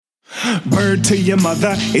Bird to your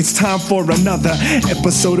mother, it's time for another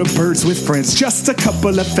episode of Birds with Friends. Just a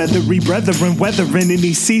couple of feathery brethren weathering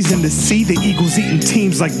any season to see the Eagles eating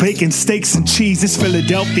teams like bacon, steaks, and cheese. It's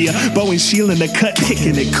Philadelphia, Bo and Sheila in the cut,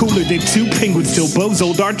 kicking it cooler than two penguins till Bo's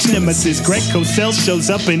old arch nemesis Greg Cosell shows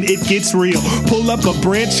up and it gets real. Pull up a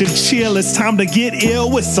branch and chill, it's time to get ill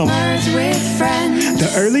with some Birds with Friends.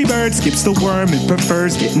 The early bird skips the worm and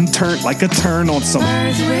prefers getting turned like a turn on some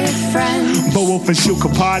Birds with Friends. Bo Wolf and Shil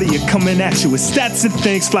Kapadi are coming at you with stats and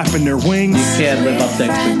things flapping their wings. You can't live up to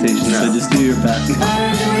expectations, so just do your best.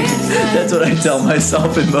 That's what I tell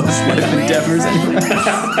myself in most life endeavors.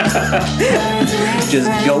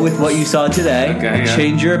 Just go with what you saw today. Okay, yeah.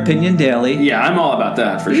 Change your opinion daily. Yeah, I'm all about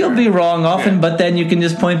that for sure. You'll be wrong often, but then you can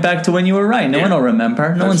just point back to when you were right. No one will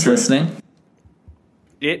remember. No one's listening.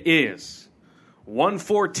 It is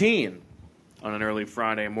 1:14 on an early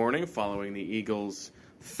Friday morning following the Eagles'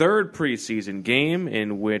 third preseason game,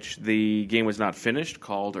 in which the game was not finished,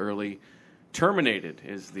 called early terminated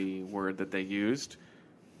is the word that they used,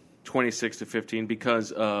 26-15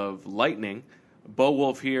 because of lightning. Bo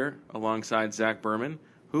Wolf here alongside Zach Berman,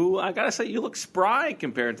 who I gotta say, you look spry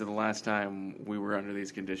compared to the last time we were under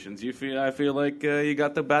these conditions. I feel like you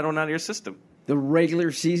got the bad one out of your system. The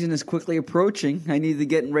regular season is quickly approaching. I need to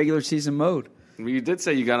get in regular season mode. Well, you did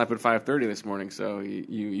say you got up at 5:30 this morning, so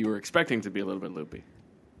you were expecting to be a little bit loopy.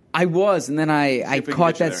 I was, and then I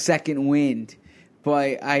caught that second wind.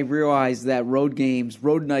 But I realized that road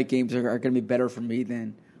night games are going to be better for me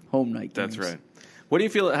than home night games. That's right. What do you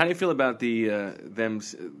feel? How do you feel about them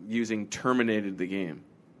using terminated the game?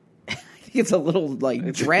 I think it's a little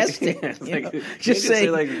drastic. Just say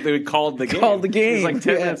they called the game. Called the game. There's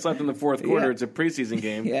 10 minutes left in the fourth quarter. Yeah. It's a preseason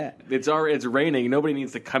game. Yeah. It's raining. Nobody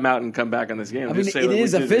needs to come out and come back on this game. I mean, it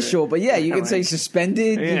is official, but you can say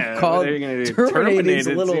suspended. Yeah, called terminated is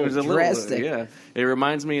a little drastic. Yeah, it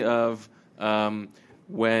reminds me of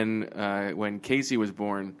when Casey was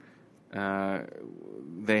born.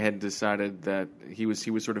 They had decided that he was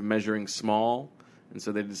sort of measuring small, and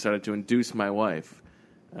so they decided to induce my wife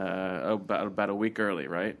about a week early,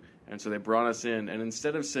 right? And so they brought us in, and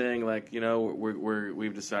instead of saying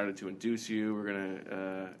we've decided to induce you,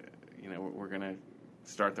 we're gonna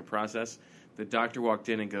start the process, the doctor walked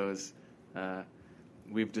in and goes,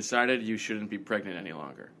 we've decided you shouldn't be pregnant any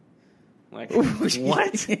longer. Like,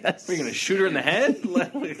 what? Yes. Are you gonna shoot her in the head?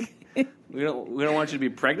 We don't want you to be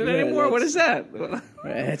pregnant anymore. What is that?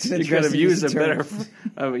 That's you could have used a better.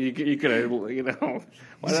 You could have.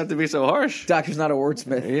 Why not have to be so harsh? Doctor's not a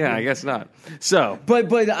wordsmith. Yeah, I guess not. So, but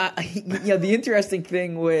the interesting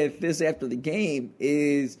thing with this after the game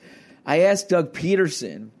is, I asked Doug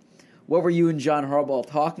Peterson, what were you and John Harbaugh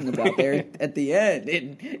talking about there at the end,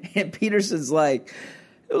 and Peterson's like,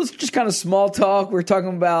 it was just kind of small talk. We're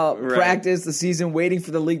talking about practice, the season, waiting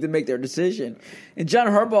for the league to make their decision. And John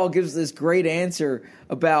Harbaugh gives this great answer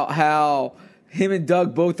about how him and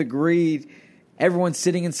Doug both agreed everyone's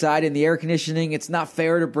sitting inside in the air conditioning. It's not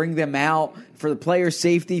fair to bring them out for the players'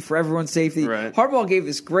 safety, for everyone's safety. Right. Harbaugh gave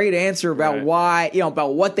this great answer about why,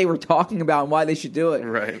 about what they were talking about and why they should do it.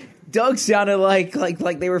 Right. Doug sounded like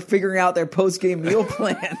they were figuring out their post-game meal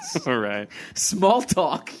plans. All right. Small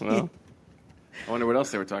talk. Well, I wonder what else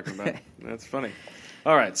they were talking about. That's funny.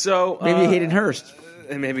 All right, so maybe Hayden Hurst.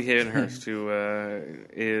 And maybe Hayden Hurst, who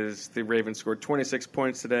is the Ravens scored 26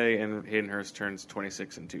 points today, and Hayden Hurst turns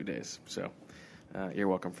 26 in 2 days. So you're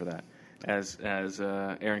welcome for that. As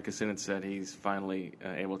Aaron Kasinan said, he's finally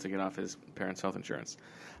able to get off his parents' health insurance.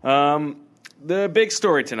 The big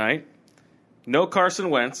story tonight: no Carson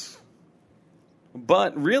Wentz,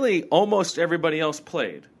 but really almost everybody else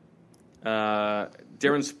played.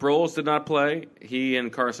 Darren Sproles did not play. He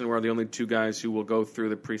and Carson were the only two guys who will go through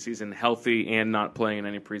the preseason healthy and not playing in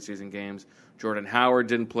any preseason games. Jordan Howard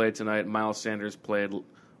didn't play tonight. Miles Sanders played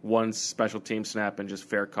one special team snap and just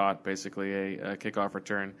fair caught, basically a kickoff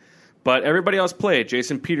return. But everybody else played.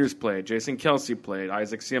 Jason Peters played. Jason Kelsey played.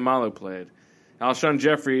 Isaac Seumalo played. Alshon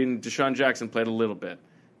Jeffrey and Deshaun Jackson played a little bit.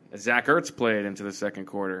 Zach Ertz played into the second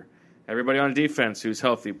quarter. Everybody on defense who's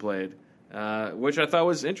healthy played. Which I thought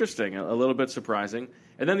was interesting, a little bit surprising.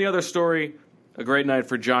 And then the other story, a great night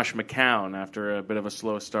for Josh McCown after a bit of a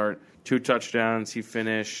slow start. 2 touchdowns. He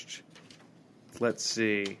finished,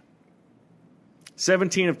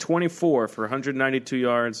 17 of 24 for 192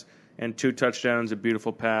 yards and 2 touchdowns, a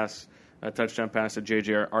beautiful pass, a touchdown pass to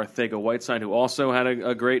J.J. Arcega-Whiteside, who also had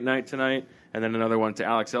a great night tonight, and then another one to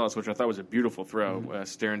Alex Ellis, which I thought was a beautiful throw,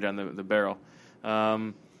 staring down the barrel.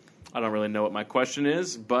 I don't really know what my question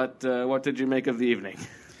is, but what did you make of the evening?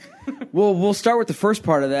 Well, we'll start with the first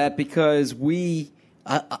part of that because we,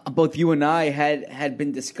 both you and I, had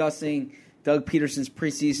been discussing Doug Peterson's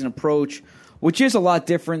preseason approach, which is a lot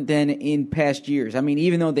different than in past years. I mean,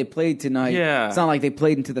 even though they played tonight, it's not like they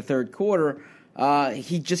played into the third quarter.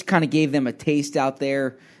 He just kind of gave them a taste out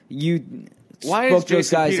there. Why is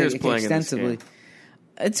Jason Peters playing extensively. In this game?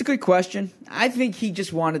 It's a good question. I think he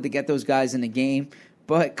just wanted to get those guys in the game,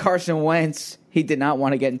 but Carson Wentz, he did not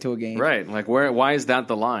want to get into a game. Right. Like, why is that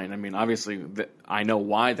the line? I mean, obviously, I know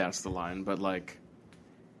why that's the line, but, like,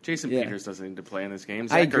 Jason Peters doesn't need to play in this game.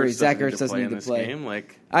 I agree. Zach Ertz doesn't need to play. Game.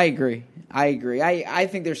 Like, I agree. I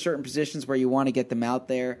think there's certain positions where you want to get them out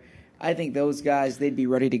there. I think those guys, they'd be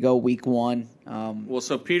ready to go week one.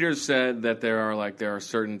 So Peters said that there are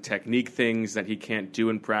certain technique things that he can't do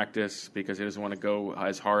in practice because he doesn't want to go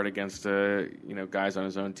as hard against guys on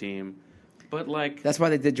his own team. But like that's why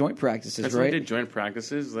they did joint practices, that's right? Why they did joint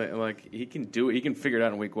practices. Like he can do it. He can figure it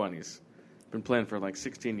out in week one. He's been playing for like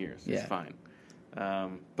 16 years. Yeah. He's fine.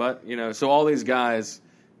 But so all these guys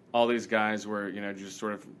were just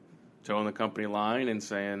sort of towing the company line and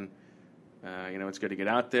saying. It's good to get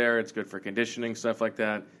out there. It's good for conditioning, stuff like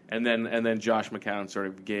that. And then Josh McCown sort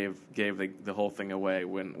of gave the whole thing away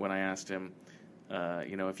when I asked him,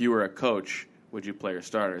 if you were a coach, would you play your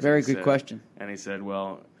starters? Very good question. And he said,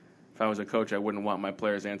 well, if I was a coach, I wouldn't want my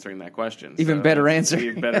players answering that question. Even better answer.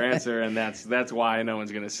 Even better answer, and that's why no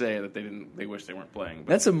one's going to say that they wish they weren't playing. But,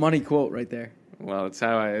 that's a money quote right there. Well, it's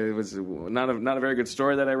how it was not a very good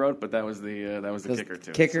story that I wrote, but that was the kicker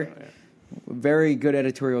too. Kicker. So, yeah. Very good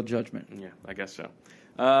editorial judgment. Yeah, I guess so.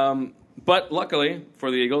 But luckily for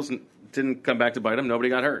the Eagles, didn't come back to bite them. Nobody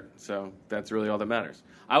got hurt, so that's really all that matters.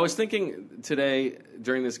 I was thinking today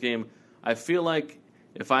during this game, I feel like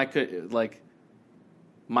if I could, like,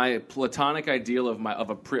 my platonic ideal of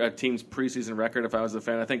a team's preseason record, if I was a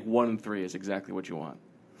fan, I think 1-3 is exactly what you want.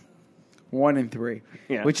 1-3,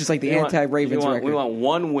 yeah. Which is like the anti-Ravens record. We want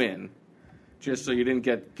one win, just so you didn't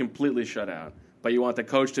get completely shut out. But you want the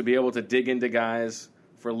coach to be able to dig into guys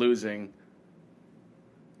for losing,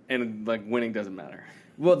 and like winning doesn't matter.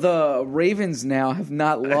 Well, the Ravens now have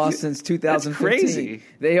not lost since 2015. That's crazy.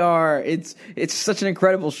 They are. It's such an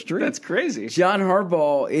incredible streak. That's crazy. John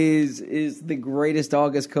Harbaugh is the greatest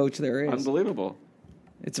August coach there is. Unbelievable.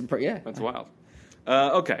 That's wild.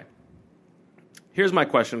 Okay. Here's my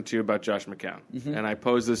question to you about Josh McCown, and I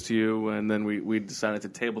posed this to you, and then we decided to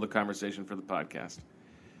table the conversation for the podcast.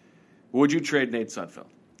 Would you trade Nate Sudfeld?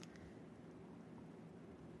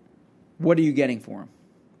 What are you getting for him?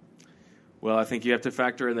 Well, I think you have to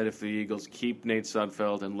factor in that if the Eagles keep Nate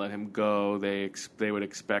Sudfeld and let him go, they would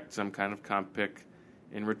expect some kind of comp pick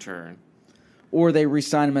in return. Or they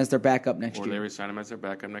re-sign him as their backup next year. Or they re-sign him as their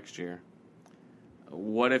backup next year.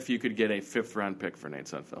 What if you could get a 5th-round pick for Nate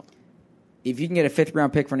Sudfeld? If you can get a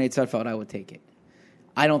 5th-round pick for Nate Sudfeld, I would take it.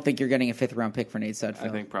 I don't think you're getting a 5th-round pick for Nate Sudfeld. I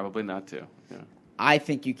think probably not, too. Yeah. I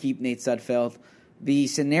think you keep Nate Sudfeld. The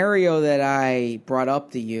scenario that I brought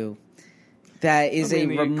up to you, that is a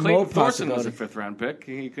remote Thorson possibility. was a 5th-round pick.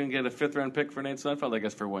 He couldn't get a 5th-round pick for Nate Sudfeld, I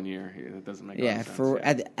guess, for 1 year. It doesn't make any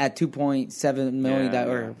sense. At $2.7 million.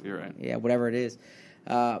 Yeah, you're right. Yeah, whatever it is.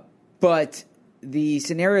 But the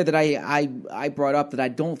scenario that I brought up that I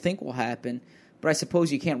don't think will happen, but I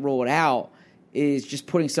suppose you can't rule it out, is just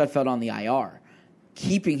putting Sudfeld on the IR.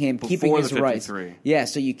 Keeping him, keeping his rights. Yeah,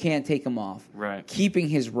 so you can't take him off. Right. Keeping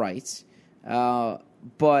his rights,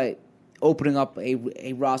 but opening up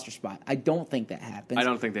a roster spot. I don't think that happens. I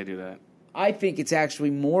don't think they do that. I think it's actually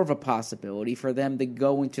more of a possibility for them to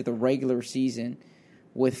go into the regular season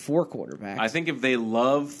with 4 quarterbacks. I think if they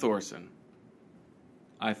love Thorson,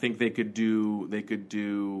 I think they could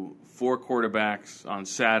do 4 quarterbacks on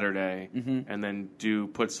Saturday, and then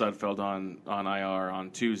put Sudfeld on IR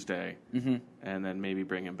on Tuesday, and then maybe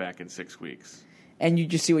bring him back in 6 weeks. And you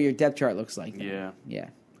just see what your depth chart looks like. Then. Yeah.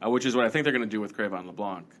 Which is what I think they're going to do with Cre'Von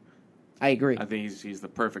LeBlanc. I agree. I think he's the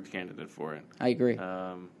perfect candidate for it. I agree.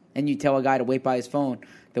 And you tell a guy to wait by his phone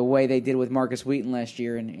the way they did with Marcus Wheaton last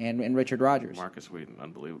year and Richard Rodgers. Marcus Wheaton,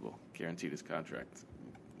 unbelievable. Guaranteed his contract.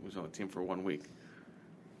 He was on the team for 1 week.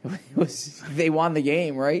 They won the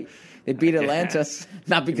game, right? They beat Atlanta, yes.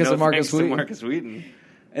 Not because of Marcus Wheaton. Marcus Wheaton.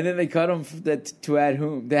 And then they cut him to add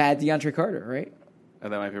whom? They had DeAndre Carter, right? That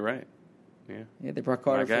might be right. Yeah. Yeah, they brought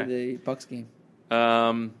Carter for the Bucs game.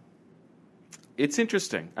 It's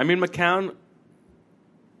interesting. I mean, McCown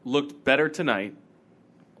looked better tonight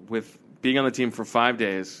with being on the team for 5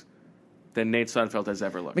 days than Nate Sudfeld has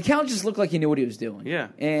ever looked. McCown just looked like he knew what he was doing. Yeah.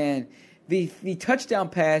 And the touchdown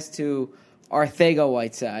pass to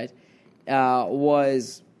Arcega-Whiteside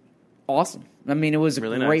was awesome. I mean, it was a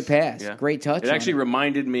really great pass. Yeah. Great touch. It actually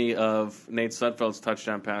reminded me of Nate Sudfeld's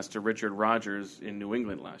touchdown pass to Richard Rodgers in New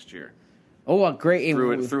England last year. Oh, a great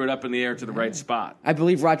threw it up in the air to the right spot. I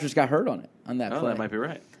believe Rodgers got hurt on that play. That might be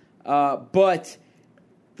right. But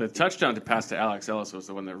the touchdown to pass to Alex Ellis was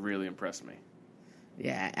the one that really impressed me.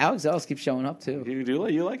 yeah, Alex Ellis keeps showing up too.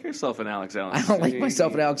 You like yourself in Alex Ellis? I don't like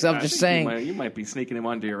myself in Alex Ellis. I'm just saying you might be sneaking him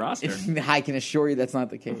onto your roster. I can assure you that's not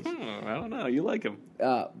the case. I don't know. You like him.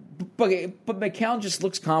 But McCown just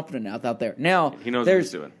looks confident out there. Now he knows what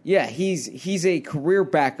he's doing. Yeah, he's a career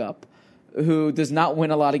backup who does not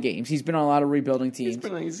win a lot of games. He's been on a lot of rebuilding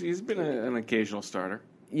teams. He's been an occasional starter.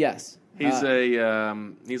 Yes, he's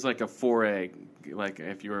like a 4A, like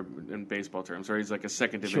if you were in baseball terms, or he's like a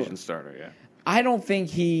second division starter. Yeah, I don't think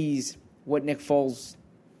he's what Nick Foles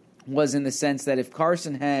was in the sense that if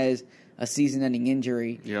Carson has a season-ending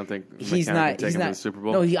injury, you don't think he's not to the Super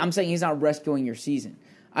Bowl? No, I'm saying he's not rescuing your season.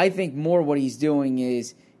 I think more what he's doing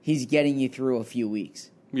is he's getting you through a few weeks.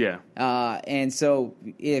 Yeah. And so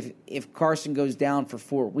if Carson goes down for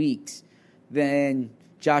 4 weeks, then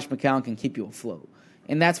Josh McCown can keep you afloat.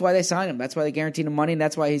 And that's why they signed him. That's why they guaranteed him money, and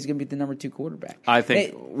that's why he's going to be the number 2 quarterback. I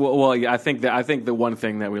think. I think the one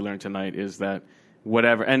thing that we learned tonight is that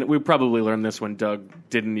whatever, and we probably learned this when Doug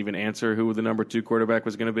didn't even answer who the number 2 quarterback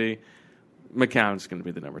was going to be. McCown's going to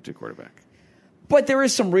be the number 2 quarterback. But there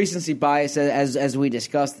is some recency bias as we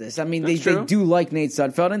discussed this. I mean, they do like Nate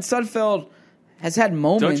Sudfeld, and Sudfeld has had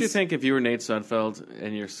moments. Don't you think if you were Nate Sudfeld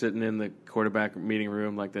and you're sitting in the quarterback meeting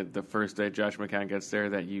room like the first day Josh McCown gets there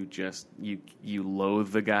that you just you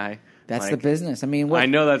loathe the guy? That's the business. I mean, I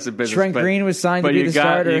know that's the business. Trent Green was signed to be the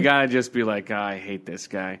starter. You gotta just be like, I hate this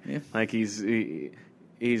guy. Yeah. Like he's a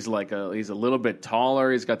little bit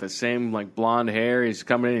taller. He's got the same like blonde hair. He's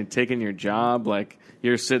coming in and taking your job. Like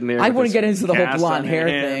you're sitting there. I wouldn't get into the whole blonde hair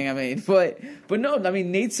hand. thing. I mean, but no. I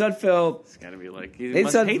mean, Nate Sudfeld. It's got to be like he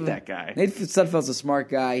must hate that guy. Nate Sudfeld's a smart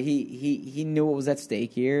guy. He knew what was at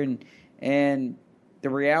stake here, and the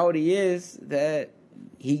reality is that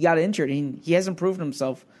he got injured. He hasn't proven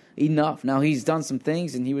himself enough. Now he's done some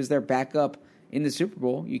things, and he was their backup in the Super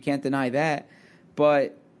Bowl. You can't deny that.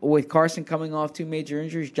 But with Carson coming off 2 major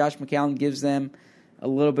injuries, Josh McCown gives them a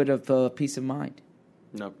little bit of peace of mind.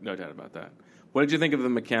 No doubt about that. What did you think of the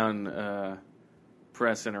McCown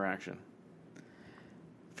press interaction? I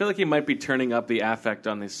feel like he might be turning up the affect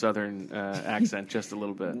on the southern accent just a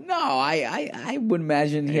little bit. No, I would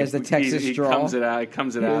imagine he has the Texas drawl. He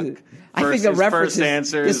comes it out. I think the reference first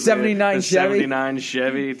answer the 79 the Chevy. 79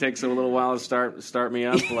 Chevy takes a little while to start me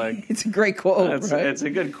up. Like it's a great quote. Right? It's a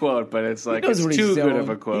good quote, but it's like it's too good of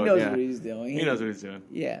a quote. He knows what he's doing. He knows what he's doing.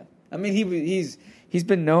 Yeah, I mean he's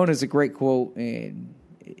been known as a great quote in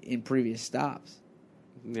previous stops.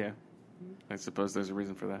 Yeah, I suppose there's a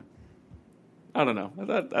reason for that. I don't know.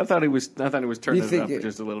 I thought he was turning it up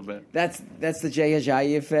just a little bit. That's the Jay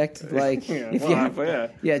Ajayi effect. Like Jay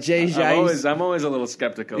Ajayi's. I'm always a little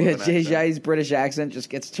skeptical. Yeah, Jay Ajayi's British accent just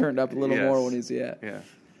gets turned up a little more when he's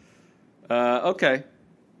Okay,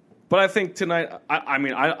 but I think tonight. I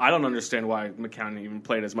mean, I don't understand why McCown even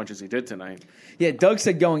played as much as he did tonight. Yeah, Doug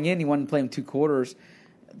said going in he wanted to play him 2 quarters.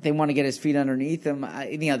 They want to get his feet underneath him.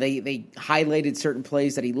 They highlighted certain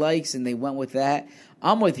plays that he likes, and they went with that.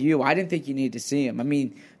 I'm with you. I didn't think you needed to see him. I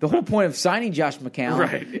mean, the whole point of signing Josh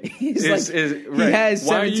McCown is he has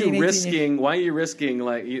 17, 18 Why are you risking?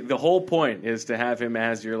 Like the whole point is to have him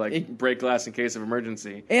as your break glass in case of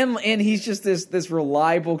emergency. And he's just this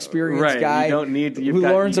reliable, experienced guy. You don't need who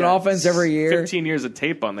learns an offense every year. 15 years of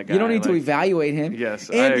tape on the guy. You don't need to evaluate him. Yes,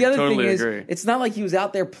 and the other totally thing agree. is, it's not like he was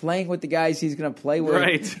out there playing with the guys he's going to play with.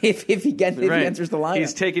 Right. If he enters the lineup,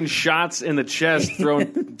 he's taking shots in the chest,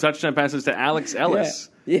 throwing touchdown passes to Alex Ellis.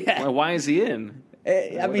 Yeah. Why is he in?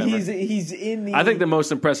 I mean, he's in the. I think the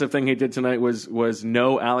most impressive thing he did tonight was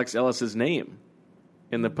know Alex Ellis's name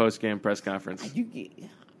in the post-game press conference.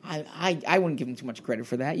 I wouldn't give him too much credit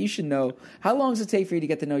for that. You should know. How long does it take for you to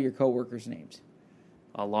get to know your coworkers' names?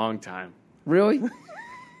 A long time. Really?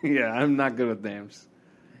 Yeah, I'm not good with names.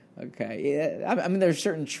 Okay. Yeah. I mean, there's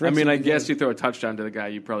certain tricks. I mean, I guess you throw a touchdown to the guy,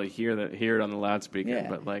 you probably hear it on the loudspeaker. Yeah.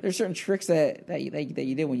 But there's certain tricks that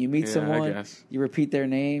you do when you meet someone. You repeat their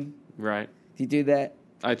name. Right. Do you do that?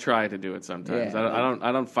 I try to do it sometimes. Yeah.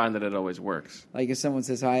 I don't find that it always works. Like if someone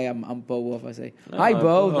says hi, I'm Bo Wolf. I say hi,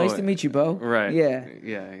 Bo. Nice to meet you, Bo. Right.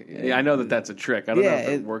 Yeah. I know that's a trick. I don't know if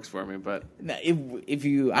it works for me, but if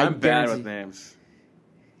you, I'm bad with names.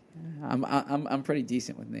 I'm pretty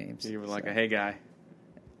decent with names. You were like a hey guy.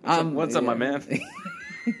 What's up, my man?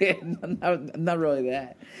 Not really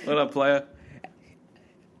that. What up, playa?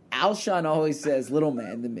 Alshon always says "little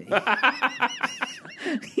man" to me.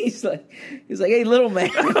 he's like, "Hey, little man,"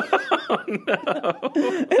 and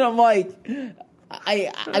I'm like,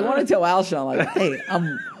 I want to tell Alshon like, "Hey,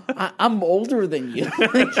 I'm I'm older than you.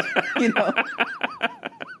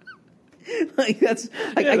 Like, that's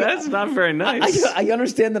that's not very nice. I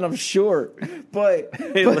understand that I'm short, but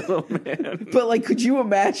hey, little man. But like, could you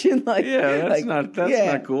imagine? Like, that's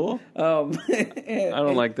not cool. I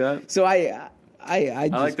don't like that. So I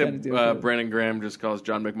like that Brandon Graham just calls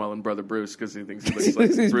John McMullen Brother Bruce because he thinks he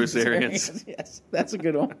looks like Bruce Arians. Yes, that's a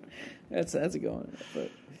good one. That's a good one.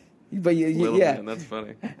 But Little yeah, man, that's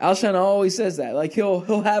funny. Alshon always says that. Like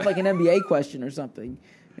he'll have like an NBA question or something,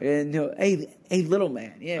 and he'll hey little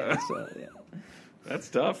man, yeah. So yeah, that's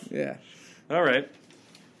tough. Yeah. All right.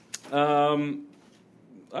 I'm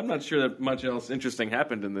not sure that much else interesting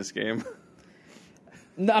happened in this game.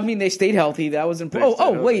 No, I mean, they stayed healthy. That was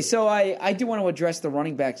important. Wait. So I do want to address the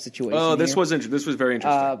running back situation. Oh, this was very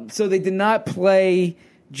interesting. So they did not play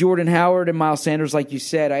Jordan Howard and Miles Sanders, like you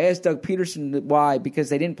said. I asked Doug Peterson why, because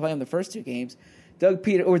they didn't play them the first two games. They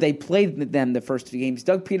played them the first two games.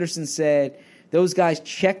 Doug Peterson said those guys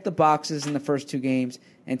checked the boxes in the first two games,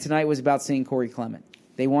 and tonight was about seeing Corey Clement.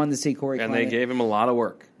 They wanted to see Corey Clement. And they gave him a lot of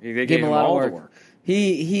work. They gave him a lot all of work.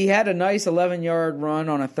 He had a nice 11-yard run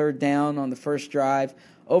on a third down on the first drive.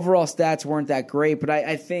 Overall stats weren't that great, but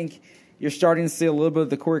I think you're starting to see a little bit of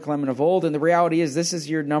the Corey Clement of old, and the reality is this is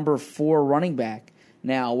your number 4 running back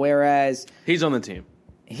now, whereas he's on the team.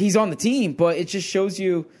 He's on the team, but it just shows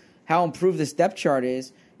you how improved this depth chart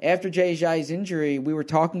is. After Jay Ajayi's injury, we were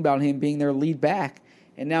talking about him being their lead back,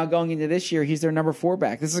 and now going into this year, he's their number 4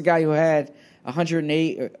 back. This is a guy who had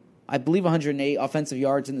 108 offensive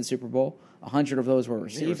yards in the Super Bowl. 100 of those were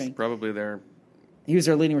receiving. He was probably He was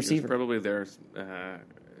their leading receiver. Probably their,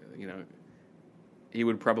 he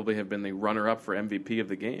would probably have been the runner-up for MVP of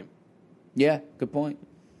the game. Yeah, good point.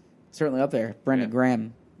 Certainly up there, Brandon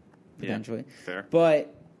Graham, potentially. Yeah, fair.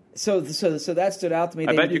 But so that stood out to me.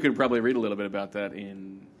 I bet you could probably read a little bit about that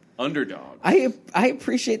in Underdog. I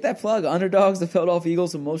appreciate that plug. Underdogs, the Philadelphia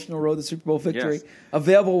Eagles' emotional road to Super Bowl victory. Yes.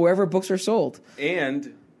 Available wherever books are sold.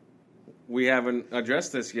 And we haven't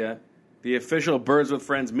addressed this yet. The official Birds with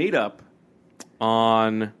Friends meetup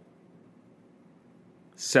on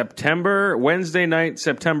Wednesday night,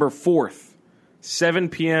 September 4th, 7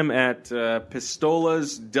 p.m. at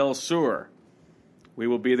Pistolas del Sur. We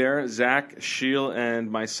will be there, Zach, Sheil,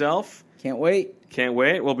 and myself. Can't wait.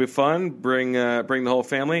 Will be fun. Bring the whole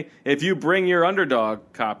family. If you bring your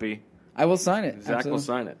Underdog copy, I will sign it. Zach will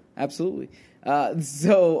sign it. Absolutely.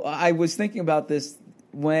 So I was thinking about this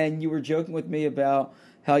when you were joking with me about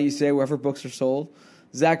how you say wherever books are sold.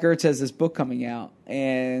 Zach Ertz has this book coming out,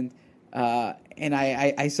 and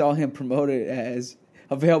I saw him promote it as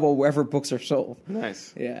available wherever books are sold.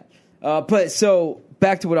 Nice. Yeah. But so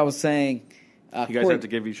back to what I was saying. You guys have to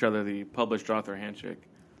give each other the published author handshake.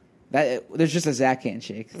 There's just a Zach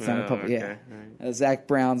handshake. It's not a public. Okay. Yeah. Right. Zach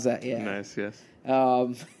Brown's. Yeah. Nice. Yes.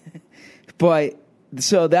 But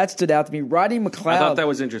so that stood out to me. Rodney McLeod. I thought that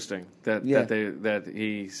was interesting. That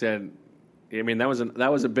he said. I mean, that was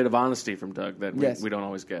a bit of honesty from Doug that we don't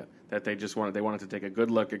always get. That they wanted to take a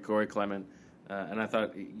good look at Corey Clement, and I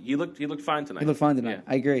thought he looked fine tonight. He looked fine tonight.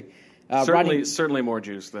 Yeah. I agree. Certainly more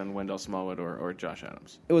juice than Wendell Smallwood or Josh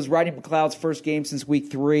Adams. It was Rodney McLeod's first game since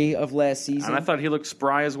week 3 of last season. And I thought he looked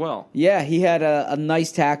spry as well. Yeah, he had a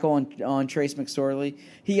nice tackle on Trace McSorley.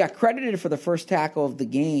 He got credited for the first tackle of the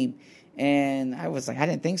game, and I was like, I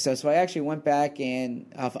didn't think so. So I actually went back and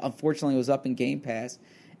unfortunately it was up in Game Pass,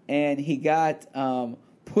 and he got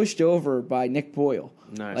pushed over by Nick Boyle.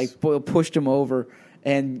 Nice. Like Boyle pushed him over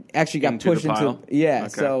and actually got pushed into Okay.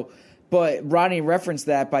 So. But Rodney referenced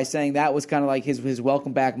that by saying that was kind of like his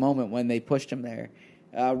welcome back moment when they pushed him there.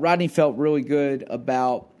 Rodney felt really good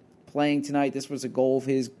about playing tonight. This was a goal of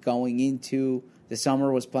his going into the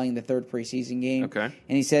summer, was playing the 3rd preseason game. Okay. And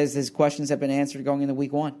he says his questions have been answered going into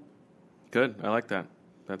week 1. Good. I like that.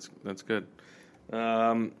 That's good. What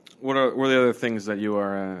are the other things that you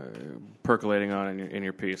are percolating on in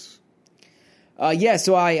your piece?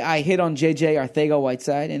 So I hit on J.J.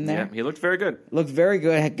 Arcega-Whiteside in there. Yeah, he looked very good. Looked very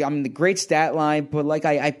good. I mean, the great stat line, but like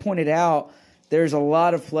I pointed out, there's a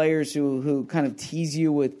lot of players who kind of tease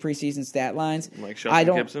you with preseason stat lines. Like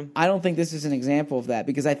Shelton Gibson? I don't think this is an example of that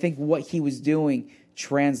because I think what he was doing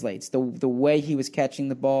translates. The way he was catching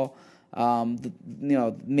the ball,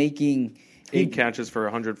 making 8 catches for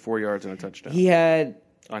 104 yards and a touchdown. He had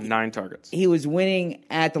on 9 targets. He was winning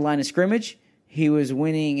at the line of scrimmage. He was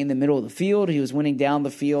winning in the middle of the field. He was winning down the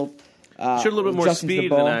field. Showed a little bit more speed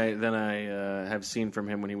than I have seen from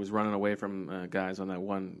him when he was running away from guys on that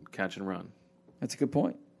one catch and run. That's a good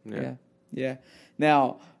point. Yeah.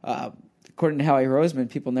 Now, according to Howie Roseman,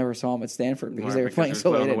 people never saw him at Stanford because they were playing so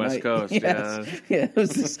late on the at West night. Coast. Yes. Yeah, it was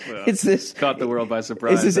this, Well, it's this caught the world by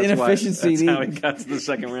surprise. It's this inefficiency. That's how he got to the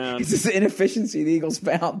second round. It's this inefficiency the Eagles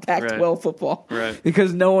found Pac-12 Right. football, Right.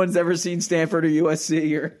 Because no one's ever seen Stanford or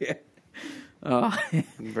USC or.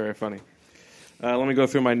 Very funny. Let me go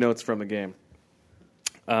through my notes from the game.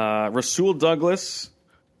 Rasul Douglas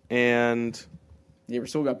and Yeah,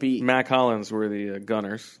 Rasul got beat. Mac Hollins were the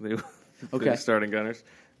gunners. Okay. The starting gunners.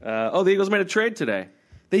 The Eagles made a trade today.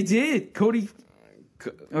 They did. Cody.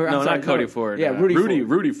 Or, I'm No, sorry, not Cody Ford. Yeah, Rudy Ford.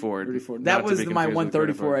 Rudy Ford. Rudy Ford. Not That to was be my confused with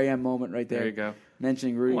Cody 1:34 Ford. a.m. moment right there. There you go.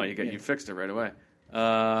 Mentioning Rudy. Well, you fixed it right away.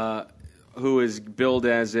 Who is billed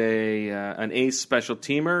as an ace special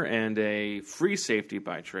teamer and a free safety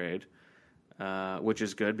by trade, which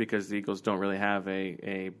is good because the Eagles don't really have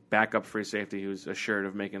a backup free safety who's assured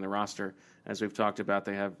of making the roster. As we've talked about,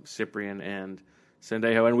 they have Cyprian and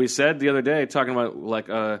Sendejo, and we said the other day talking about like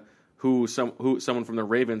someone from the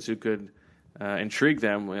Ravens who could intrigue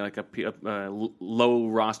them, like a low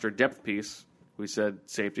roster depth piece. We said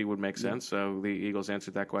safety would make sense, so the Eagles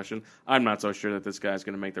answered that question. I'm not so sure that this guy's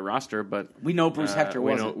going to make the roster, but We know Bruce Hector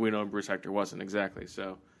wasn't. We know Bruce Hector wasn't exactly.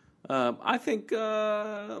 So I think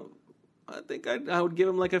I would give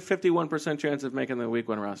him like a 51% chance of making the Week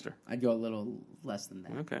 1 roster. I'd go a little less than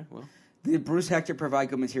that. Okay, well, Did Bruce Hector provide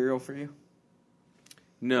good material for you?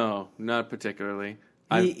 no, not particularly.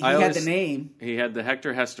 He had the name. He had the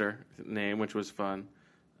Hector Hester name, which was fun.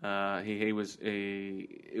 Bruce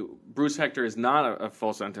Hector is not a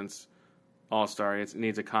full sentence all-star. It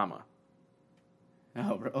needs a comma.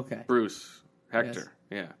 Oh, okay. Bruce Hector,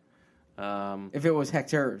 yeah. If it was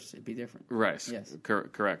Hector's, it'd be different. Right. Yes.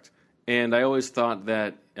 Correct. And I always thought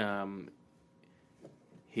that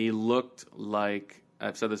he looked like,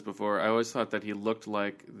 I've said this before, I always thought that he looked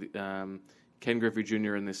like Ken Griffey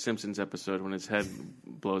Jr. in the Simpsons episode when his head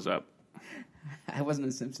blows up. I wasn't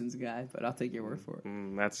a Simpsons guy, but I'll take your word for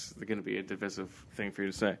it. That's going to be a divisive thing for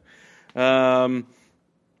you to say. Deshaun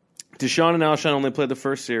and Alshon only played the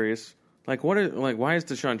first series. Why is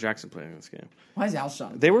Deshaun Jackson playing this game? Why is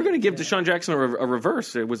Alshon? They were going to give Deshaun Jackson a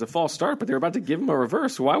reverse. It was a false start, but they were about to give him a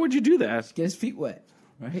reverse. Why would you do that? Get his feet wet,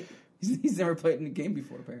 right? He's never played in a game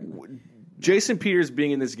before, apparently. Jason Peters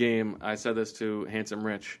being in this game, I said this to Handsome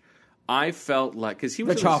Rich. I felt like because he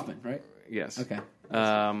was Rich Hoffman, right? Yes. Okay.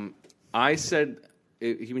 I said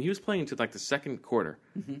when he was playing into like the second quarter,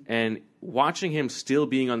 and watching him still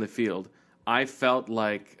being on the field, I felt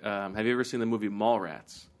like. Have you ever seen the movie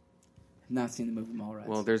Mallrats? Not seen the movie Mallrats.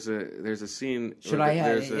 Well, there's a scene. Should I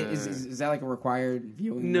have? Is that like a required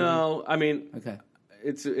viewing? No, movie? I mean, Okay.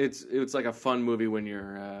 It's like a fun movie when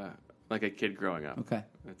you're like a kid growing up. Okay.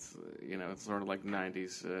 It's it's sort of like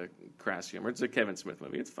 '90s crass humor. It's a Kevin Smith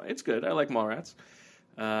movie. It's fun. It's good. I like Mallrats.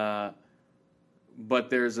 But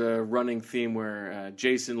there's a running theme where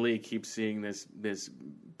Jason Lee keeps seeing this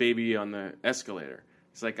baby on the escalator.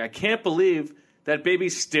 It's like, I can't believe that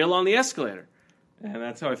baby's still on the escalator. And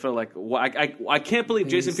that's how I felt like, I can't believe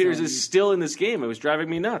Jason Peters is still in this game. It was driving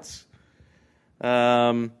me nuts.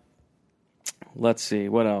 Let's see,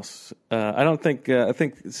 what else? I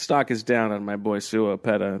think stock is down on my boy Sua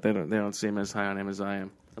Opeta. They don't seem as high on him as I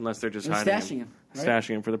am. Unless they're just stashing him, right?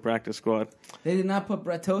 Stashing him for the practice squad. They did not put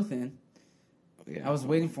Brett Toth in. Yeah. I was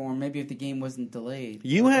waiting for him. Maybe if the game wasn't delayed.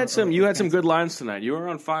 You had some good lines tonight. You were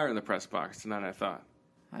on fire in the press box tonight, I thought.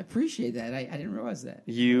 I appreciate that. I didn't realize that.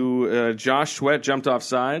 Josh Sweat jumped off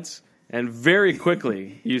sides, and very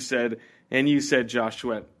quickly you said Josh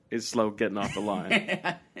Sweat is slow getting off the line.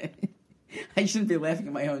 I shouldn't be laughing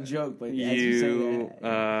at my own joke, but as you say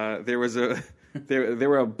that. There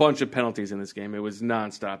were a bunch of penalties in this game. It was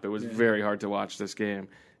nonstop. It was very hard to watch this game,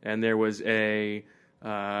 and there was a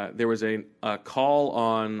call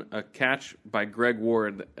on a catch by Greg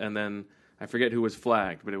Ward, and then I forget who was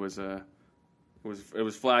flagged, but it was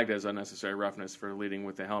flagged as unnecessary roughness for leading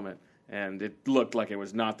with the helmet, and it looked like it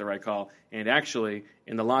was not the right call. And actually,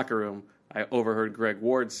 in the locker room, I overheard Greg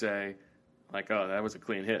Ward say, like, "Oh, that was a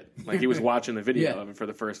clean hit." Like he was watching the video of it for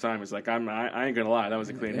the first time. He's like, I ain't gonna lie, that was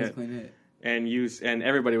a clean hit." And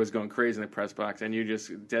everybody was going crazy in the press box, and you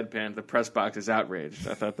just deadpanned. The press box is outraged.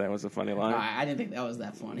 I thought that was a funny line. I didn't think that was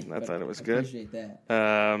that funny. I thought it was I good. Appreciate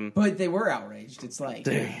that. But they were outraged. It's like,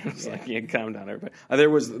 calm down, everybody. There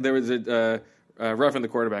was a roughing the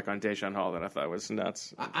quarterback on Deshaun Hall that I thought was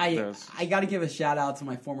nuts. I got to give a shout out to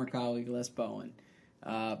my former colleague Les Bowen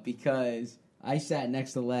because I sat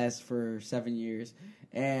next to Les for 7 years.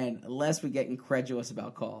 And Les would get incredulous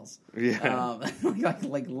about calls. Yeah.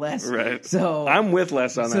 Like Les. Right. So I'm with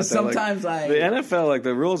Les on that. So sometimes the NFL,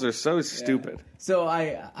 the rules are so stupid. So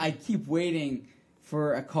I keep waiting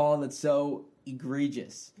for a call that's so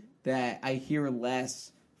egregious that I hear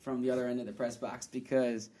less from the other end of the press box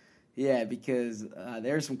because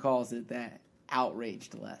there's some calls that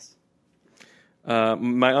outraged Les.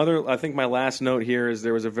 I think my last note here is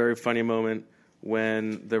there was a very funny moment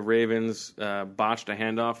when the Ravens botched a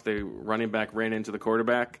handoff. The running back ran into the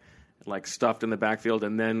quarterback, like stuffed in the backfield,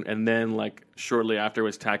 and then like shortly after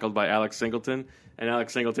was tackled by Alex Singleton, and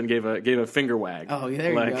Alex Singleton gave a finger wag. Oh, yeah,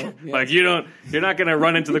 there like, you go. Yeah. Like you're not going to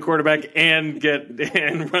run into the quarterback and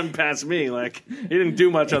run past me. Like you didn't do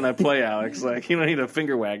much on that play, Alex. Like you don't need to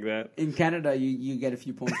finger wag that. In Canada, you get a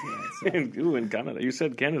few points for that. So. In Canada, you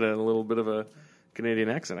said Canada in a little bit of a Canadian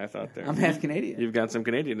accent. I thought there. I'm half Canadian. You've got some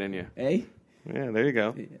Canadian in you. Eh? Yeah, there you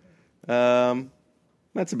go.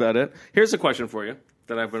 That's about it. Here's a question for you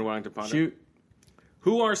that I've been wanting to ponder. Shoot.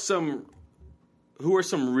 Who are some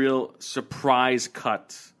real surprise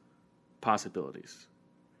cut possibilities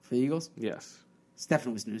For the Eagles? Yes.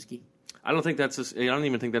 Stefan Wisniewski. I don't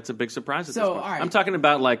even think that's a big surprise at this So, point. all right. I'm talking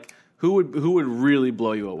about like who would really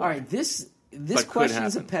blow you away. All right, this question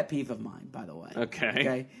is a pet peeve of mine, by the way.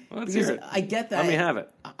 Okay. Well, let's because hear it. I get that. Let me have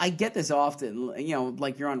it. I get this often.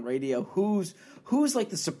 Like you're on radio. Who's like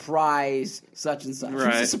the surprise such and such?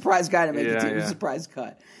 Right. Who's the surprise guy to make the Yeah, team? yeah. Who's the surprise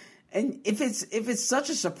cut? And if it's such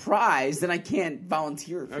a surprise, then I can't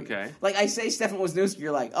volunteer for you. Okay. Like I say Stefan Wisniewski,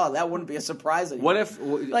 you're like, oh, that wouldn't be a surprise anymore. What if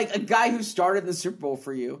like a guy who started in the Super Bowl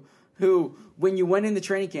for you, who when you went into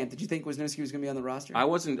training camp, did you think Wisniewski was going to be on the roster? I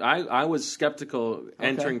wasn't. I was skeptical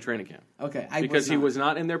entering training camp. Okay, Because he was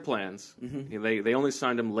not in their plans. Mm-hmm. They only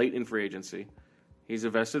signed him late in free agency. He's a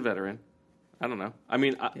vested veteran. I don't know. I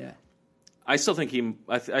mean, I still think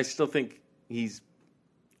I still think he's.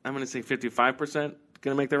 I'm going to say 55%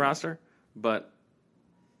 going to make the roster, but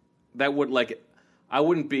that would I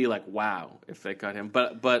wouldn't be like wow if they cut him,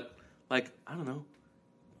 but like I don't know.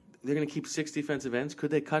 They're going to keep 6 defensive ends.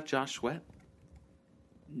 Could they cut Josh Sweat?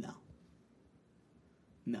 No.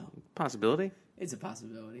 Possibility. It's a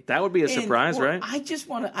possibility. That would be a surprise, right? I just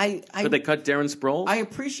want to. Could they cut Darren Sproles? I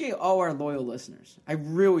appreciate all our loyal listeners. I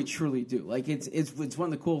really, truly do. Like it's one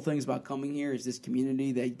of the cool things about coming here is this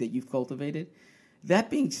community that you've cultivated.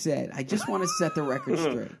 That being said, I just want to set the record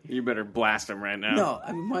straight. You better blast him right now. No,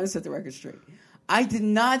 I want to set the record straight. I did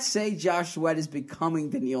not say Josh Sweat is becoming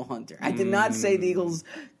Danielle Hunter. I did not say the Eagles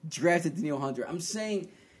drafted Danielle Hunter. I'm saying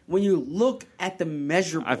when you look at the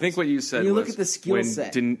measurables, I think what you said when you was look at the skill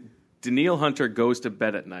set. Danielle Hunter goes to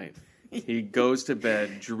bed at night. He goes to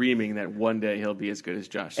bed dreaming that one day he'll be as good as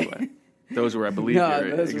Josh Sweat. Those were, I believe,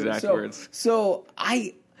 your exact words. So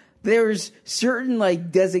there's certain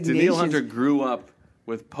designations. Danielle Hunter grew up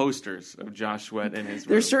with posters of Josh Sweat in his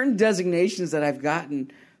room. There's certain designations that I've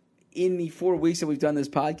gotten in the 4 weeks that we've done this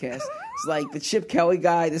podcast. It's like the Chip Kelly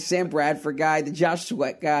guy, the Sam Bradford guy, the Josh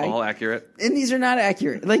Sweat guy. All accurate. And these are not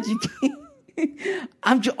accurate. Like you can't.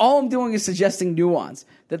 All I'm doing is suggesting nuance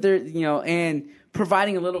that they're, and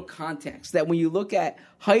providing a little context that when you look at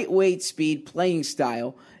height, weight, speed, playing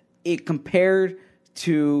style, it compared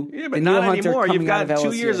to but Danielle not Hunter anymore. coming You've got out of 2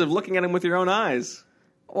 LSU. years of looking at him with your own eyes.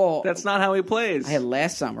 Well, that's not how he plays. I had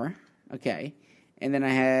last summer, okay, and then I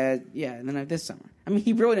had this summer. I mean,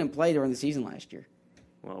 he really didn't play during the season last year.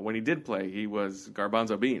 Well, when he did play, he was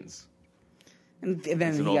garbanzo beans. And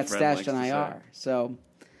then he old got friend stashed on likes to IR.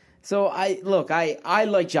 So I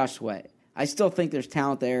like Josh Sweat. I still think there's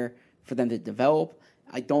talent there for them to develop.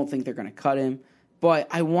 I don't think they're going to cut him. But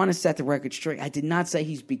I want to set the record straight. I did not say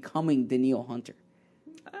he's becoming Danielle Hunter.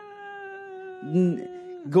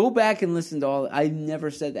 Go back and listen to all. I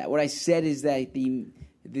never said that. What I said is that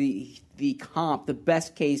the comp, the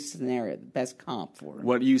best case scenario, the best comp for him.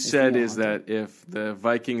 What you said is Hunter. that if the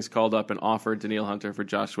Vikings called up and offered Danielle Hunter for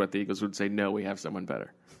Josh Sweat, the Eagles would say, no, we have someone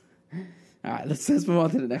better. All right, let's move on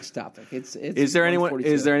to the next topic. It's Is there anyone?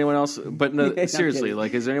 142. Is there anyone else? But no, Yeah, seriously,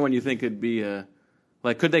 kidding. is there anyone you think could be a?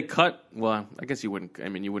 Could they cut? Well, I guess you wouldn't. I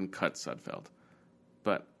mean, you wouldn't cut Sudfeld,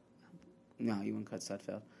 but no, you wouldn't cut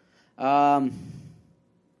Sudfeld.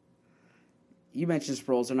 You mentioned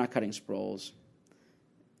Sproles. They're not cutting Sproles.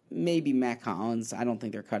 Maybe Matt Collins. I don't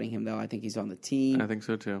think they're cutting him, though. I think he's on the team. I think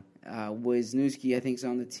so, too. Wisniewski, I think, is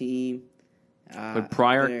on the team. Would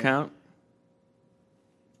Pryor count?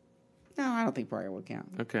 No, I don't think Pryor would count.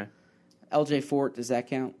 Okay. LJ Fort, does that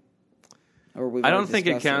count? Or I don't think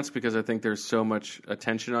it counts because I think there's so much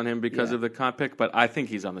attention on him because of the comp pick, but I think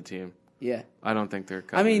he's on the team. Yeah. I don't think they're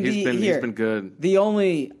cutting. I mean, he's been good.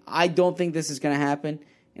 I don't think this is going to happen,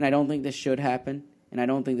 and I don't think this should happen, and I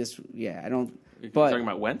don't think this, I don't. You're But talking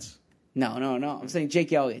about Wentz? No. I'm saying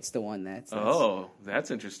Jake Elliott's the one that's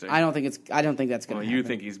that's interesting. I don't think that's going to happen. You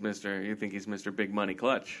think he's Mr. Big Money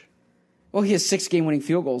Clutch? Well, he has 6 game-winning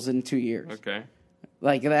field goals in 2 years. Okay.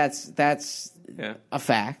 Like that's a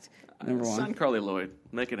fact. Number one. Sign Carly Lloyd.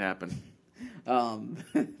 Make it happen.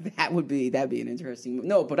 That'd be an interesting move.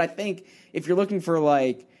 No, but I think if you're looking for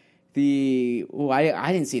like I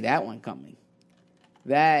didn't see that one coming.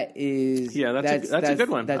 That is that's a good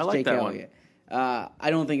one. That's I like Jake that Elliott. I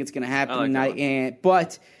don't think it's going to happen I like tonight.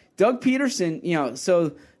 But Doug Peterson,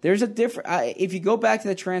 so there's a different. If you go back to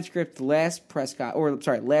the transcript last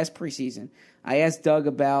preseason, I asked Doug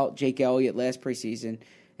about Jake Elliott last preseason,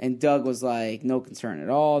 and Doug was like, no concern at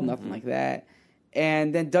all, nothing like that.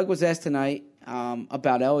 And then Doug was asked tonight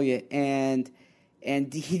about Elliott, and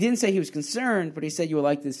he didn't say he was concerned, but he said you would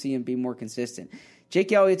like to see him be more consistent.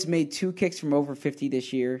 Jake Elliott's made 2 kicks from over 50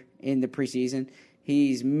 this year in the preseason.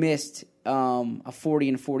 He's missed a 40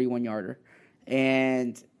 and a 41-yarder,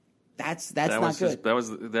 and that's not good.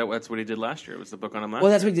 That's what he did last year. It was the book on him last year.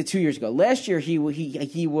 Well, that's what he did 2 years ago. Last year he was. Oh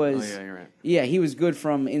yeah, you're right. Yeah, he was good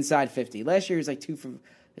from inside 50. Last year he was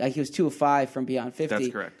he was 2 of 5 from beyond 50. That's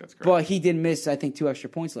correct. But he did miss, I think, 2 extra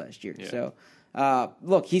points last year. Yeah. So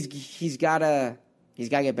look, he's got to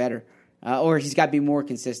get better, or he's got to be more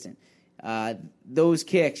consistent. Those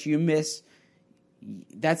kicks you miss,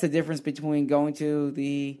 that's the difference between going to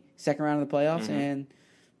the second round of the playoffs and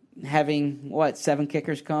having 7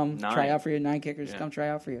 kickers come 9. try out for you, 9 kickers come try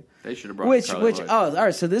out for you. They should have brought Charlie Lloyd. All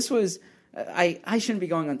right. So this was I shouldn't be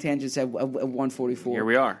going on tangents at 144. Here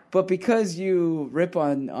we are. But because you rip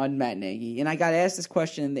on Matt Nagy, and I got asked this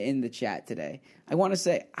question in the chat today, I want to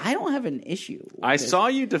say I don't have an issue. I saw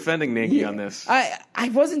you defending Nagy on this. I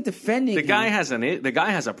wasn't defending the him.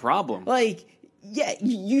 guy has a problem. Like, yeah,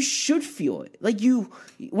 you should feel it. Like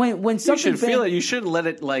when something you should feel it. You shouldn't let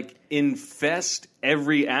it infest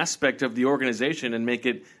every aspect of the organization and make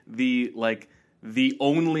it the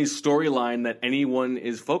only storyline that anyone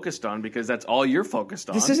is focused on, because that's all you're focused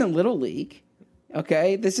on. This isn't Little League,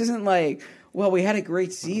 okay? This isn't like, we had a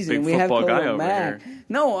great season. Big we have football guy over Mac. here.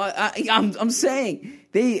 No, I'm saying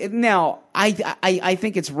I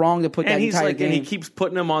think it's wrong to put that entire game. And he keeps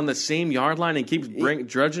putting him on the same yard line and keeps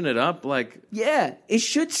drudging it up. Yeah, it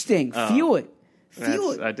should sting. Feel it.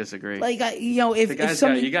 Feel it. I disagree. If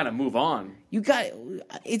something, you got to move on.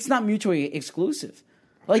 It's not mutually exclusive.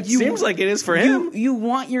 Seems like it is for him. You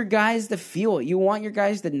want your guys to feel it. You want your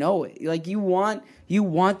guys to know it. You want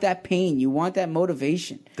that pain. You want that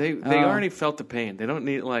motivation. They already felt the pain. They don't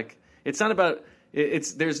need it's not about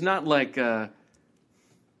there's not they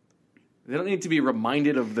don't need to be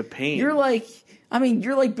reminded of the pain. You're like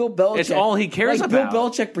Bill Belichick. It's all he cares about. Bill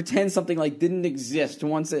Belichick pretends something didn't exist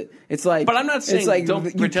once it's like. But I'm not saying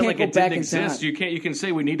don't pretend like it didn't exist. Time. You can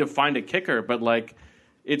say we need to find a kicker, but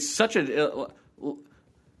it's such a.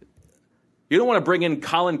 You don't want to bring in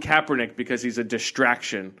Colin Kaepernick because he's a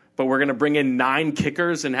distraction, but we're going to bring in 9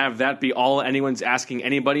 kickers and have that be all anyone's asking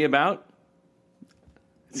anybody about?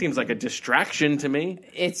 It seems like a distraction to me.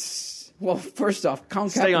 First off, Colin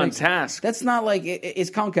Kaepernick. Stay on task. That's not is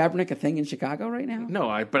Colin Kaepernick a thing in Chicago right now? No,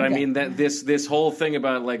 I mean that this whole thing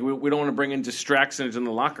about we don't want to bring in distractions in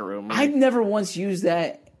the locker room. I've never once used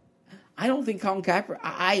that. I don't think Colin Kaepernick.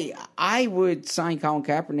 I would sign Colin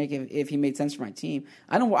Kaepernick if he made sense for my team.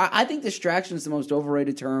 I think distraction is the most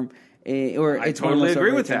overrated term. I totally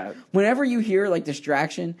agree with that. Whenever you hear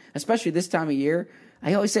distraction, especially this time of year,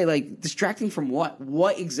 I always say distracting from what?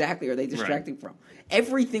 What exactly are they distracting from?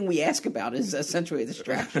 Everything we ask about is essentially a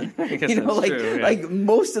distraction. I guess that's true, yeah.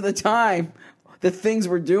 Most of the time, the things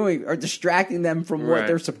we're doing are distracting them from what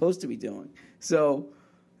they're supposed to be doing. So.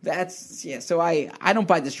 So I don't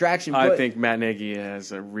buy distraction. I think Matt Nagy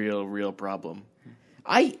has a real problem.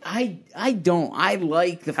 I don't. I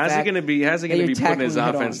like the fact. How's he going to be putting his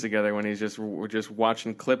offense together when he's just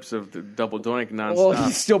watching clips of the double doink nonstop? Well,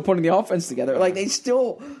 he's still putting the offense together. They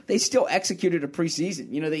still executed a preseason.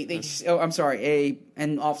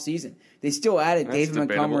 An off season. They still added David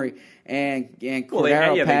Montgomery and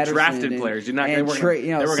Cordero Patterson. They drafted players. They were going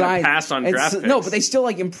to pass on draft picks. No, but they still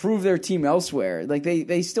improved their team elsewhere.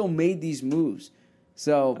 They still made these moves.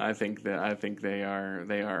 So I think they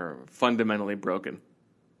are fundamentally broken.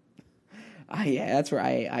 That's where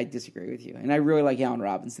I disagree with you. And I really like Allen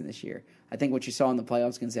Robinson this year. I think what you saw in the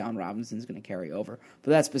playoffs against Allen Robinson is going to carry over.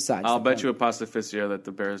 But that's besides. I'll bet you a pacificio that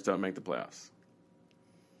the Bears don't make the playoffs.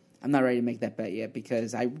 I'm not ready to make that bet yet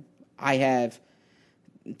because I have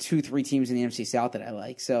 2-3 teams in the NFC South that I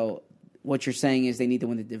like. So what you're saying is they need to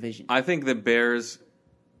win the division. I think the Bears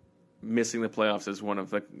missing the playoffs is one of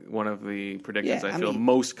the predictions I feel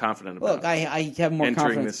most confident about. Look, I have more entering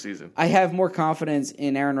confidence this season. I have more confidence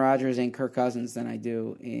in Aaron Rodgers and Kirk Cousins than I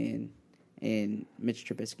do in Mitch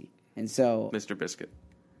Trubisky. And so Mr. Biscuit.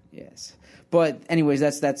 Yes. But anyways,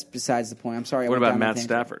 that's besides the point. I'm sorry. What about Matt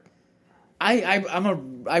Stafford?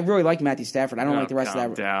 I really like Matthew Stafford. I don't like the rest of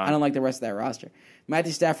that. Down. I don't like the rest of that roster.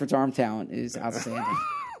 Matthew Stafford's arm talent is outstanding.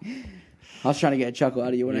 I was trying to get a chuckle out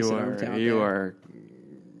of you when I said arm talent.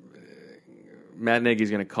 Matt Nagy's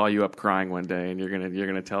going to call you up crying one day, and you're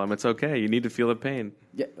going to tell him it's okay. You need to feel the pain.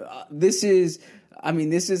 Yeah, this is a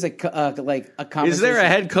conversation. Is there a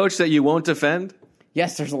head coach that you won't defend?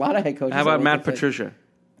 Yes, there's a lot of head coaches. How about Matt Patricia?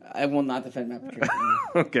 I will not defend Matt Patricia.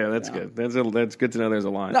 Okay, that's good. That's good to know there's a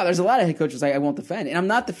line. No, there's a lot of head coaches I won't defend. And I'm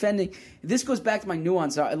not defending. This goes back to my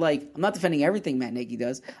nuance. I'm not defending everything Matt Nagy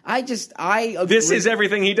does. I agree. This is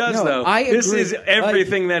everything he does, though. I agree. This is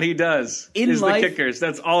everything that he does. In life, the kickers.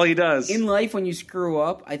 That's all he does. In life, when you screw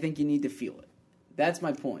up, I think you need to feel it. That's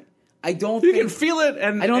my point. You can feel it,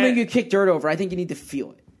 and I don't think you kick dirt over. I think you need to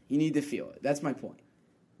feel it. You need to feel it. That's my point.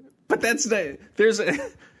 But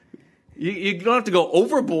you don't have to go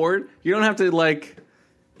overboard. You don't have to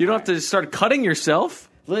You don't have to start cutting yourself.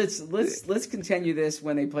 Let's continue this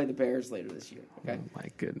when they play the Bears later this year. Okay. Oh my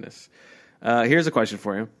goodness. Here's a question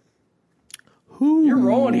for you. You're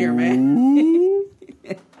rolling here, man.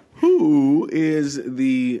 Who is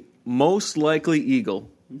the most likely Eagle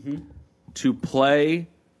to play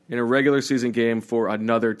in a regular season game for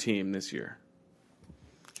another team this year?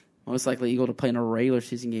 Most likely Eagle to play in a regular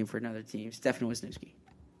season game for another team. Stefan Wisniewski.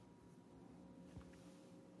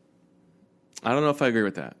 I don't know if I agree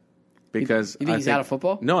with that. Because you think he's out of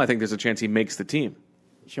football? No, I think there's a chance he makes the team.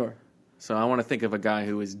 Sure. So I want to think of a guy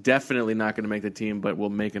who is definitely not going to make the team, but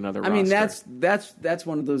will make another roster. I mean, that's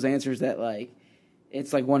one of those answers that, like,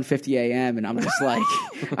 it's like 1:50 a.m. and I'm just like,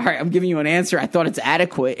 all right, I'm giving you an answer. I thought it's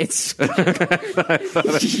adequate. It's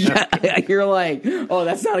you're like, oh,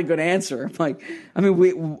 that's not a good answer. I'm like, I mean,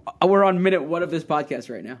 we're on minute 1 of this podcast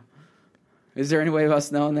right now. Is there any way of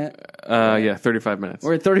us knowing that? Yeah, 35 minutes.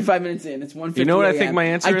 We're at 35 minutes in. It's 1:50 You know what a.m. I think my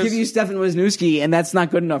answer is? I give you Stefan Wisniewski, and that's not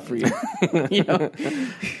good enough for you. You know?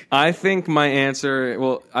 I think my answer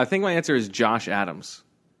is Josh Adams.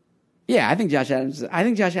 Yeah, I think Josh Adams is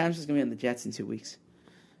going to be on the Jets in 2 weeks.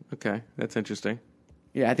 Okay, that's interesting.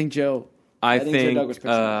 Yeah, I think Joe. I Joe think. Douglas picks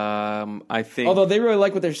him up. Although they really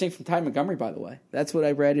like what they're seeing from Ty Montgomery, by the way. That's what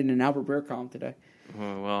I read in an Albert Breer column today.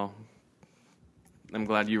 Well, I'm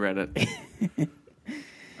glad you read it.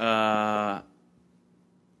 I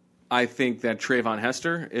think that Trayvon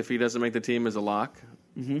Hester, if he doesn't make the team, is a lock.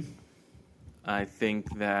 Mm-hmm. I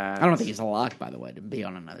think that... I don't think he's a lock, by the way, to be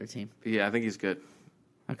on another team. Yeah, I think he's good.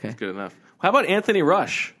 Okay. He's good enough. How about Anthony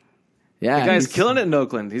Rush? Yeah, the guy's killing it in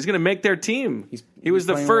Oakland. He's going to make their team. He was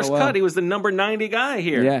the first cut. He was the number 90 guy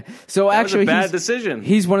here. Yeah. So that actually, was a bad decision.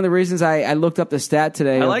 He's one of the reasons I looked up the stat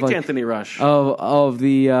today. I liked Anthony Rush. Of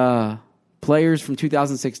the players from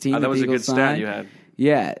 2016. That was a good stat you had.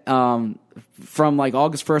 Yeah. From like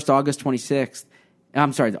August 1st to August 26th.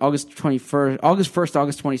 I'm sorry, August 1st, August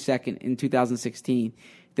 22nd in 2016.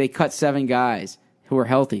 They cut 7 guys who were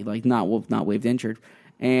healthy, like not waived injured.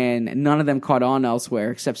 And none of them caught on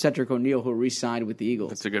elsewhere except Cedric O'Neal, who re-signed with the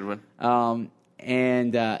Eagles. That's a good one.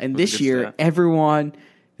 And this year, everyone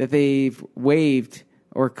that they've waived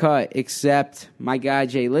or cut except my guy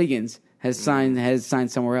Jay Liggins has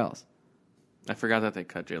signed somewhere else. I forgot that they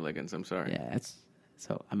cut Jay Liggins. I'm sorry. Yeah,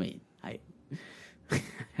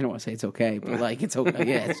 I don't want to say it's okay, but like it's okay.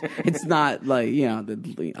 Yeah, it's not like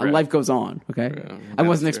life goes on. Okay, yeah, I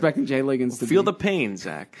wasn't expecting Jay Liggins to feel the pain,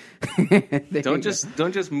 Zach. don't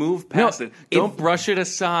just move past it. Don't brush it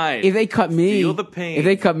aside. If they cut me, feel the pain. If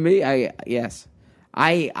they cut me, this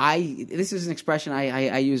is an expression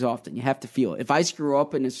I use often. You have to feel it. If I screw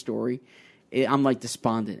up in a story, I'm like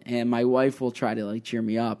despondent, and my wife will try to like cheer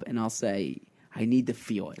me up, and I'll say I need to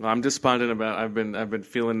feel it. Well, I'm despondent about. I've been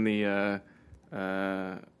feeling the.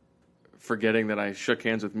 Forgetting that I shook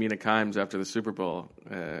hands with Mina Kimes after the Super Bowl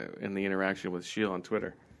in the interaction with Sheil on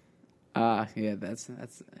Twitter. Yeah, that's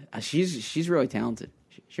she's really talented.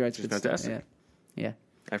 She writes She's fantastic. Stuff. Yeah.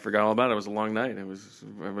 I forgot all about it. It was a long night. I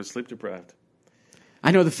was sleep deprived.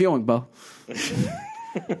 I know the feeling, Bo.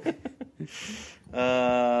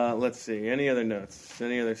 Let's see. Any other notes?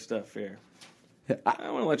 Any other stuff here? I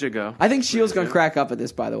want to let you go. I think Sheil's going to crack up at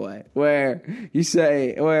this, by the way, where I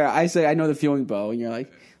say, I know the feeling, Bo, and you're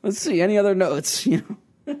like, let's see, any other notes? You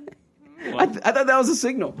know, I thought that was a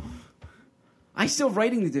signal. I still have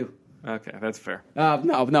writing to do. Okay, that's fair.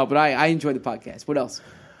 No, but I enjoyed the podcast. What else?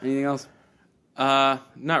 Anything else?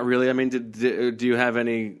 Not really. I mean, do you have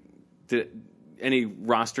any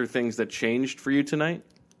roster things that changed for you tonight?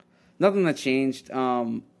 Nothing that changed.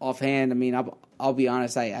 Offhand, I mean, I'll be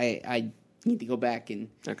honest. I need to go back and.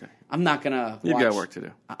 Okay. I'm not gonna. You've got work to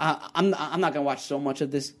do. I'm not gonna watch so much of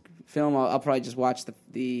this film. I'll probably just watch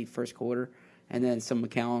the first quarter and then some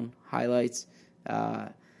McCown highlights,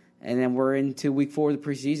 And then we're into week 4 of the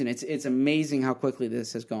preseason. It's amazing how quickly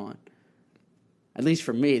this has gone. At least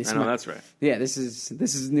for me. I know, that's right. Yeah, this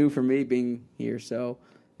is new for me being here. So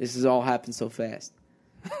this has all happened so fast.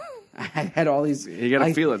 I had all these. You got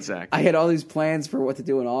to feel it, Zach. I had all these plans for what to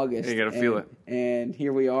do in August. You got to feel it. And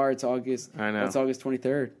here we are. It's August. I know. It's August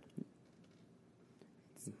 23rd.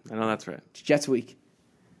 I know, that's right. It's Jets week.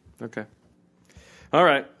 Okay. All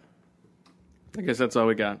right. I guess that's all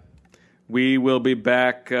we got. We will be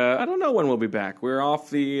back. I don't know when we'll be back. We're off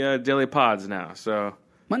the daily pods now, so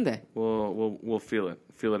Monday. We'll feel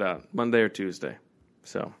it out Monday or Tuesday.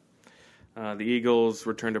 So the Eagles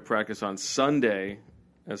return to practice on Sunday,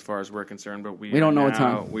 as far as we're concerned. But we don't know what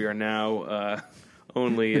time. We are now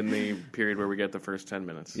only in the period where we get the first 10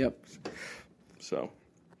 minutes. Yep. So,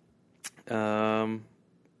 I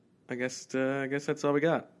guess that's all we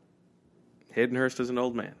got. Haydenhurst is an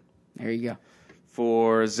old man. There you go.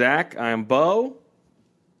 For Zach, I'm Bo.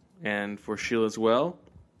 And for Sheila as well,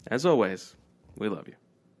 as always, we love you.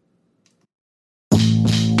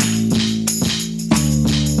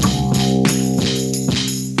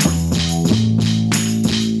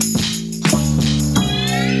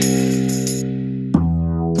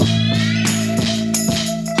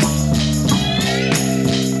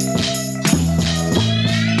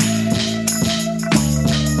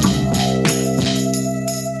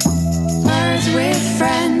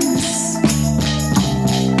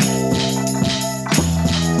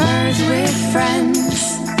 Friends